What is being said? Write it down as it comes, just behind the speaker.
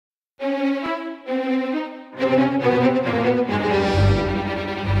Hey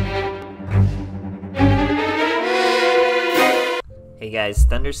guys,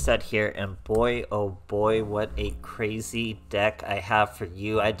 THUNDERSTUD here, and boy oh boy, what a crazy deck I have for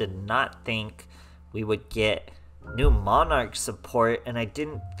you. I did not think we would get new Monarch support, and I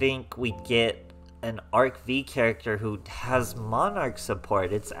didn't think we'd get an Arc V character who has Monarch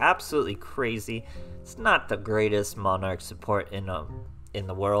support. It's absolutely crazy. It's not the greatest Monarch support in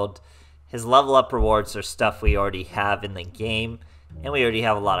the world. His level up rewards are stuff we already have in the game, and we already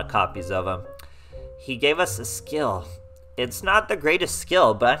have a lot of copies of him. He gave us a skill. It's not the greatest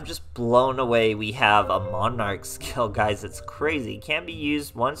skill, but I'm just blown away we have a Monarch skill, guys. It's crazy. It can be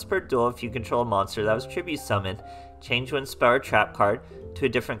used once per duel if you control a monster that was tribute summoned. Change one spell or trap card to a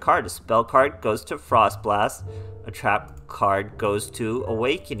different card. A spell card goes to Frost Blast. A trap card goes to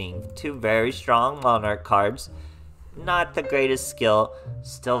Awakening. Two very strong Monarch cards. Not the greatest skill.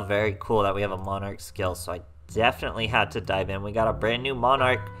 Still very cool that we have a Monarch skill, so I definitely had to dive in. We got a brand new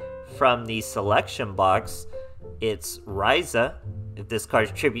Monarch from the selection box. It's Raiza. If this card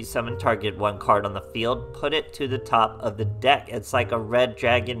is tribute summon, target one card on the field, put it to the top of the deck. It's like a red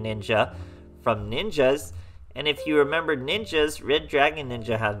dragon ninja from ninjas. And if you remember ninjas, red dragon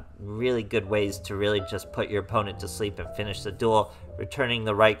ninja had really good ways to really just put your opponent to sleep and finish the duel, returning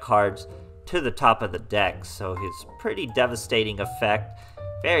the right cards to the top of the deck. So it's pretty devastating effect.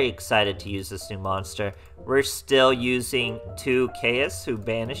 Very excited to use this new monster. We're still using 2 Chaos who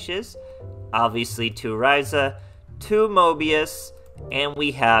banishes, obviously 2 Raiza, 2 Mobius, and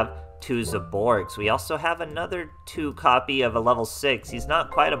we have 2 Zaborgs. We also have another 2 copy of a level 6. He's not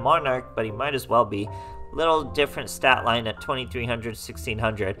quite a Monarch, but he might as well be. Little different stat line at 2300,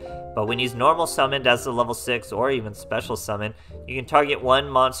 1600, but when he's normal summoned as a level 6 or even special summon, you can target one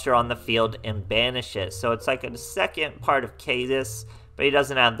monster on the field and banish it. So it's like a second part of Chaos, but he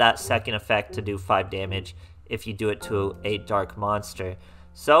doesn't have that second effect to do 5 damage if you do it to a dark monster.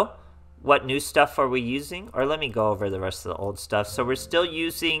 So what new stuff are we using? Or let me go over the rest of the old stuff. So we're still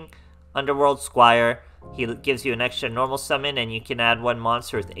using Underworld Squire. He gives you an extra normal summon, and you can add one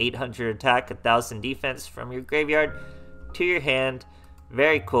monster with 800 attack, 1000 defense from your graveyard to your hand.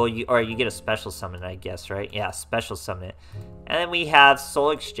 Very cool. You get a special summon, I guess, right? Yeah, special summon it. And then we have Soul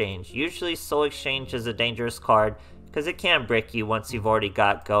Exchange. Usually Soul Exchange is a dangerous card because it can brick you once you've already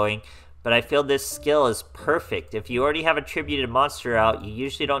got going. But I feel this skill is perfect. If you already have a tributed monster out, you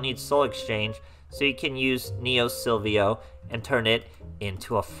usually don't need Soul Exchange, so you can use Neo Silvio and turn it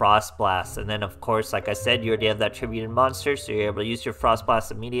into a Frost Blast. And then, of course, like I said, you already have that tributed monster, so you're able to use your Frost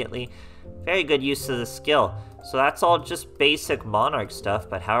Blast immediately. Very good use of the skill. So that's all just basic Monarch stuff,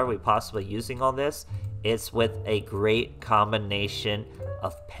 but how are we possibly using all this? It's with a great combination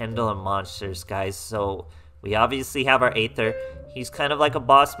of Pendulum monsters, guys. So we obviously have our Aether. He's kind of like a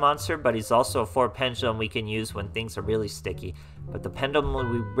boss monster, but he's also a 4 Pendulum we can use when things are really sticky. But the Pendulum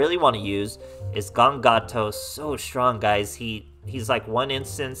we really want to use is Gongato. So strong, guys. He's like 1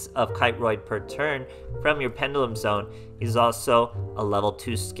 instance of Kiteroid per turn from your Pendulum zone. He's also a level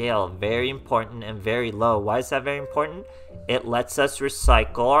 2 scale. Very important and very low. Why is that very important? It lets us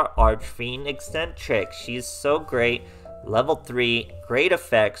recycle our Archfiend Eccentric. She's so great. Level 3, great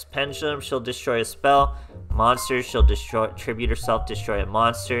effects. Pendulum, she'll destroy a spell. Monster, she'll tribute herself, destroy a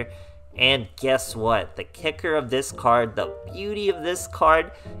monster. And guess what? The kicker of this card, the beauty of this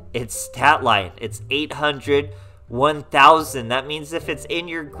card, it's stat line. It's 800, 1000. That means if it's in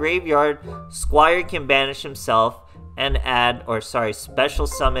your graveyard, Squire can banish himself and special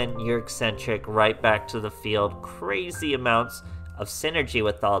summon your Eccentric right back to the field. Crazy amounts of synergy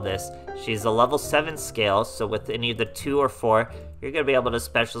with all this. She's a level 7 scale, so with any of the 2 or 4, you're going to be able to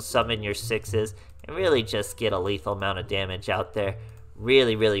special summon your 6s and really just get a lethal amount of damage out there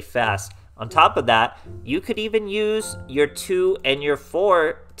really, really fast. On top of that, you could even use your 2 and your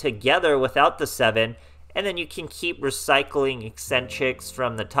 4 together without the 7, and then you can keep recycling Eccentrics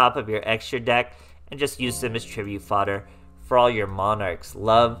from the top of your extra deck and just use them as tribute fodder for all your Monarchs.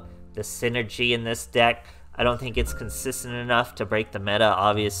 Love the synergy in this deck. I don't think it's consistent enough to break the meta,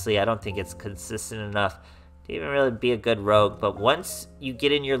 obviously. I don't think it's consistent enough to even really be a good rogue. But once you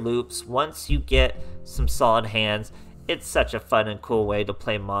get in your loops, once you get some solid hands, it's such a fun and cool way to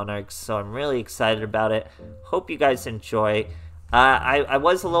play Monarchs. So I'm really excited about it. Hope you guys enjoy. I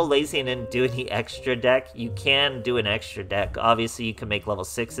was a little lazy and didn't do any extra deck. You can do an extra deck. Obviously, you can make level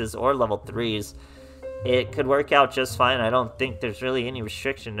 6s or level 3s. It could work out just fine. I don't think there's really any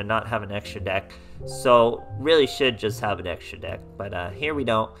restriction to not have an extra deck. So really should just have an extra deck. But here we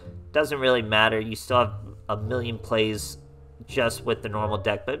don't. Doesn't really matter. You still have a million plays just with the normal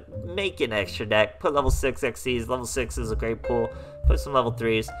deck. But make an extra deck. Put level 6 XCs. Level 6 is a great pool. Put some level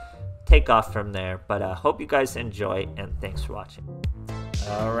 3s. take off from there. But hope you guys enjoy, and thanks for watching.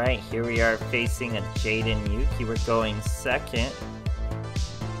 Alright, here we are facing a Jaden Yuki. We're going second.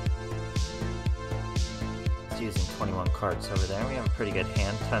 It's using 21 cards over there. We have a pretty good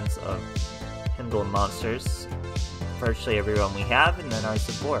hand. Tons of Pendulum monsters. Virtually everyone we have, and then our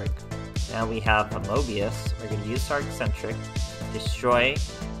Zaborg. Now we have a Mobius. We're going to use our Eccentric. Destroy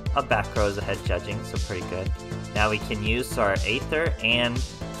a back row as a head judging, so pretty good. Now we can use our Aether and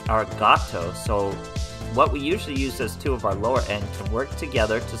our Gato. So what we usually use as two of our lower end can work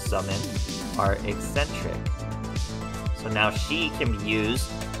together to summon our Eccentric. So now she can be used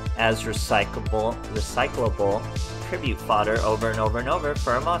as recyclable tribute fodder over and over and over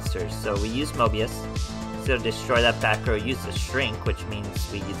for our monsters. So we use Mobius to destroy that back row, use the Shrink, which means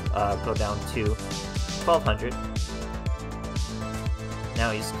we go down to 1200.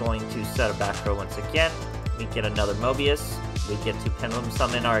 Now he's going to set a back row once again. We get another Mobius. We get to Pendulum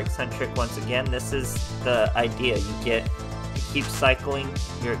summon our Eccentric once again. This is the idea. You keep cycling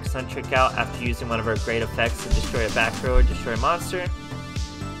your Eccentric out after using one of her great effects to destroy a back row or destroy a monster.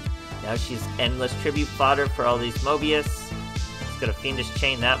 Now she's endless tribute fodder for all these Mobius. He's gonna Fiendish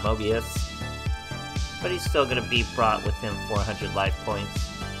Chain that Mobius. But he's still gonna be brought within 400 life points.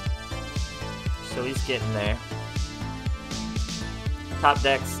 So he's getting there. Top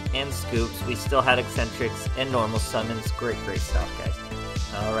decks and scoops. We still had Eccentrics and normal summons. Great stuff, guys.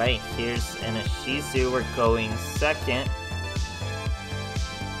 Alright, here's an Ishizu. We're going second.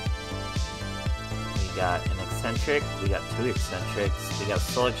 We got an Eccentric. We got two Eccentrics. We got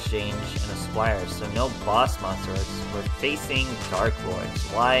Soul Exchange and a Squire. So no boss monsters. We're facing Dark Lords.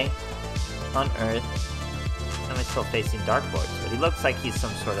 Why on earth am I still facing Dark Lords? But he looks like he's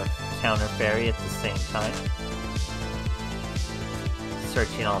some sort of counter fairy at the same time.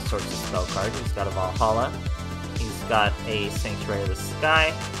 Searching all sorts of spell cards. He's got a Valhalla. He's got a Sanctuary of the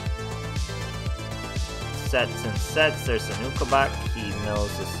Sky. Sets and sets. There's an Ukobak. He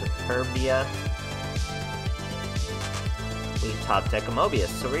mills a Superbia. We top deck a Mobius.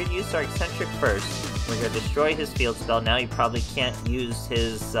 So we're going to use our Eccentric first. We're going to destroy his field spell. Now he probably can't use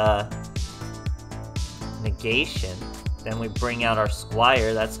his negation. Then we bring out our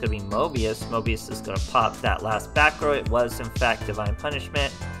Squire. That's going to be Mobius. Mobius is going to pop that last back row. It was, in fact, Divine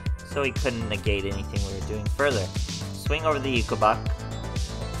Punishment, so he couldn't negate anything we were doing further. Swing over the Ukobak.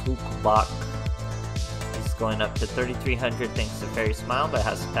 He's going up to 3300 thanks to Fairy Smile, but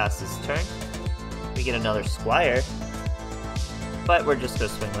has to pass his turn. We get another Squire, but we're just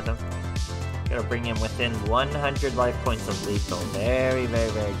going to swing with him. Going to bring him within 100 life points of lethal. Very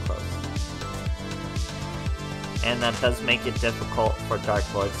close. And that does make it difficult for Dark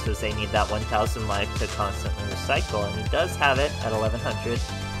Lords because they need that 1000 life to constantly recycle, and he does have it at 1100.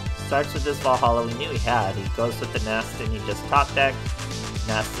 Starts with this Valhalla we knew he had. He goes with the Nastin, he just top deck.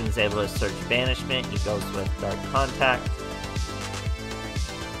 Nastin's able to search Banishment, he goes with Dark Contact.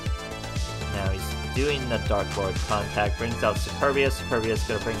 Now he's doing the Dark Lord Contact, brings out Superbia. Superbia's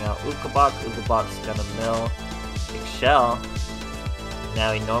gonna bring out Ukobak. Ukobak's gonna mill Shell.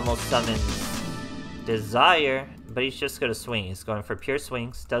 Now he normal summons Desire, but he's just going to swing. He's going for pure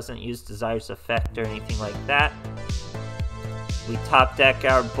swings, doesn't use Desire's effect or anything like that. We top deck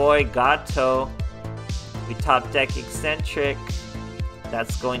our boy Gato. We top deck Eccentric.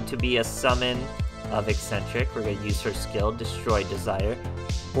 That's going to be a summon of Eccentric. We're going to use her skill, Destroy Desire.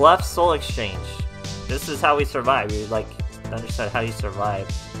 Bluff Soul Exchange. This is how we survive. We understand how you survive.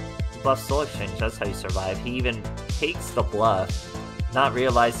 Bluff Soul Exchange, that's how you survive. He even takes the bluff, not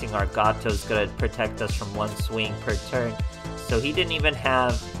realizing our Gato is going to protect us from one swing per turn. So he didn't even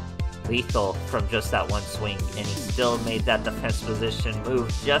have lethal from just that one swing, and he still made that defense position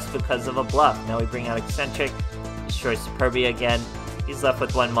move just because of a bluff. Now we bring out Eccentric, destroy Superbia again. He's left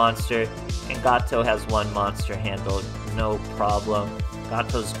with one monster, and Gato has one monster handled, no problem.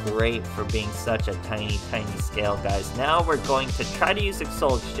 Gato's great for being such a tiny scale, guys. Now we're going to try to use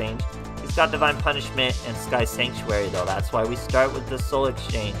Soul Exchange. He's got Divine Punishment and Sky Sanctuary though. That's why we start with the Soul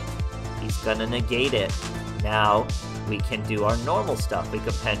Exchange. He's gonna negate it. Now we can do our normal stuff. We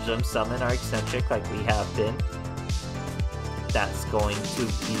could Pendulum summon our Eccentric like we have been. That's going to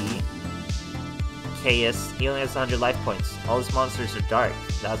be Chaos. He only has 100 life points. All his monsters are dark.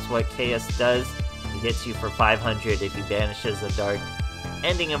 That's what Chaos does. He hits you for 500 if he banishes a dark,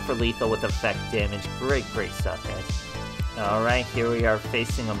 ending him for lethal with effect damage. Great stuff, guys. Alright, here we are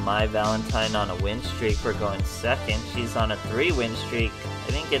facing a My Valentine on a win streak. We're going second. She's on a 3-win streak.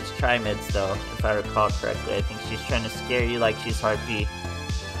 I think it's Tri-Mids though, if I recall correctly. I think she's trying to scare you like she's Harpy,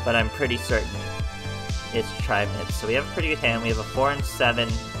 but I'm pretty certain it's Tri-Mids. So we have a pretty good hand. We have a 4 and 7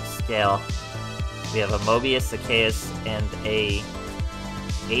 scale. We have a Mobius, a Chaos, and a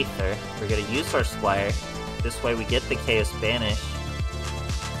Aether. We're gonna use our Squire. This way we get the Chaos Banish.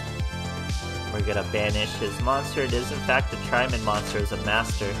 We're gonna banish his monster. It is in fact a Triman monster as a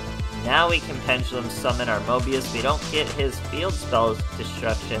master. Now we can Pendulum summon our Mobius. We don't get his field spells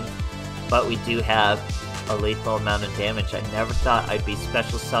destruction, but we do have a lethal amount of damage. I never thought I'd be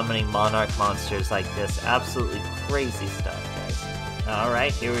special summoning Monarch monsters like this. Absolutely crazy stuff, guys.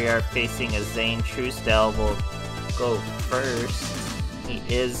 Alright, here we are facing a Zane Truesdale. We'll go first. He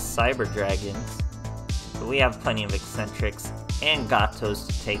is Cyber Dragons, but we have plenty of Eccentrics and Gatos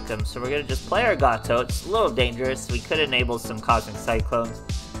to take them, so we're gonna just play our Gato. It's a little dangerous. We could enable some Cosmic Cyclones,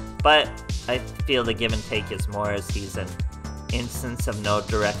 but I feel the give and take is more, as he's an instance of no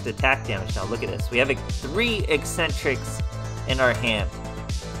direct attack damage. Now look at this. We have 3 Eccentrics in our hand.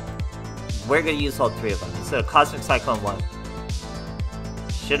 We're gonna use all 3 of them. Instead of Cosmic Cyclone 1.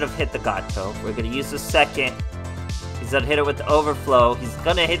 Should have hit the Gato. We're gonna use the second. He's gonna hit it with the Overflow. He's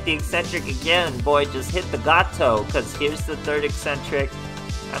gonna hit the Eccentric again. Boy, just hit the Gato, because here's the 3rd Eccentric.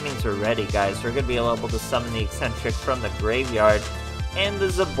 That means we're ready, guys. We're gonna be able to summon the Eccentric from the graveyard. And the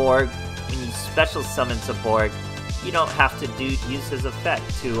Zaborg, when you special summon Zaborg, you don't have to use his effect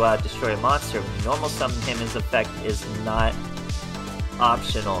to destroy a monster. When you normal summon him, his effect is not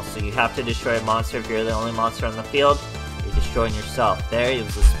optional. So you have to destroy a monster. If you're the only monster on the field, you're destroying yourself. There, it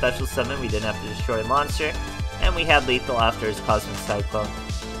was a special summon. We didn't have to destroy a monster. And we had lethal after his Cosmic Cyclone.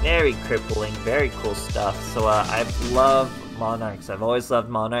 Very crippling, very cool stuff. So I love Monarchs. I've always loved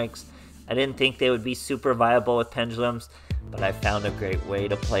Monarchs. I didn't think they would be super viable with Pendulums, but I found a great way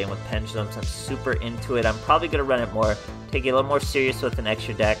to play with Pendulums. I'm super into it. I'm probably going to run it more, take it a little more serious with an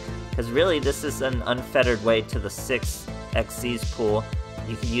extra deck, because really this is an unfettered way to the 6 XCs pool.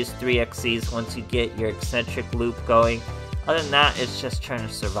 You can use 3 XCs once you get your Eccentric loop going. Other than that, it's just trying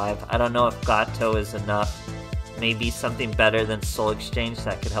to survive. I don't know if Gato is enough. Maybe something better than Soul Exchange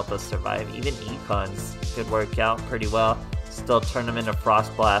that could help us survive. Even Econs could work out pretty well. Still turn them into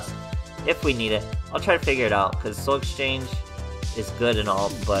Frost Blast if we need it. I'll try to figure it out, because Soul Exchange is good and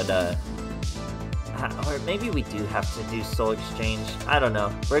all, but or maybe we do have to do Soul Exchange. I don't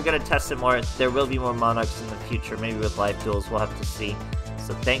know. We're gonna test it more. There will be more Monarchs in the future, maybe with live duels. We'll have to see.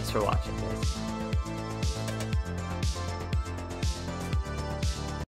 So thanks for watching, guys.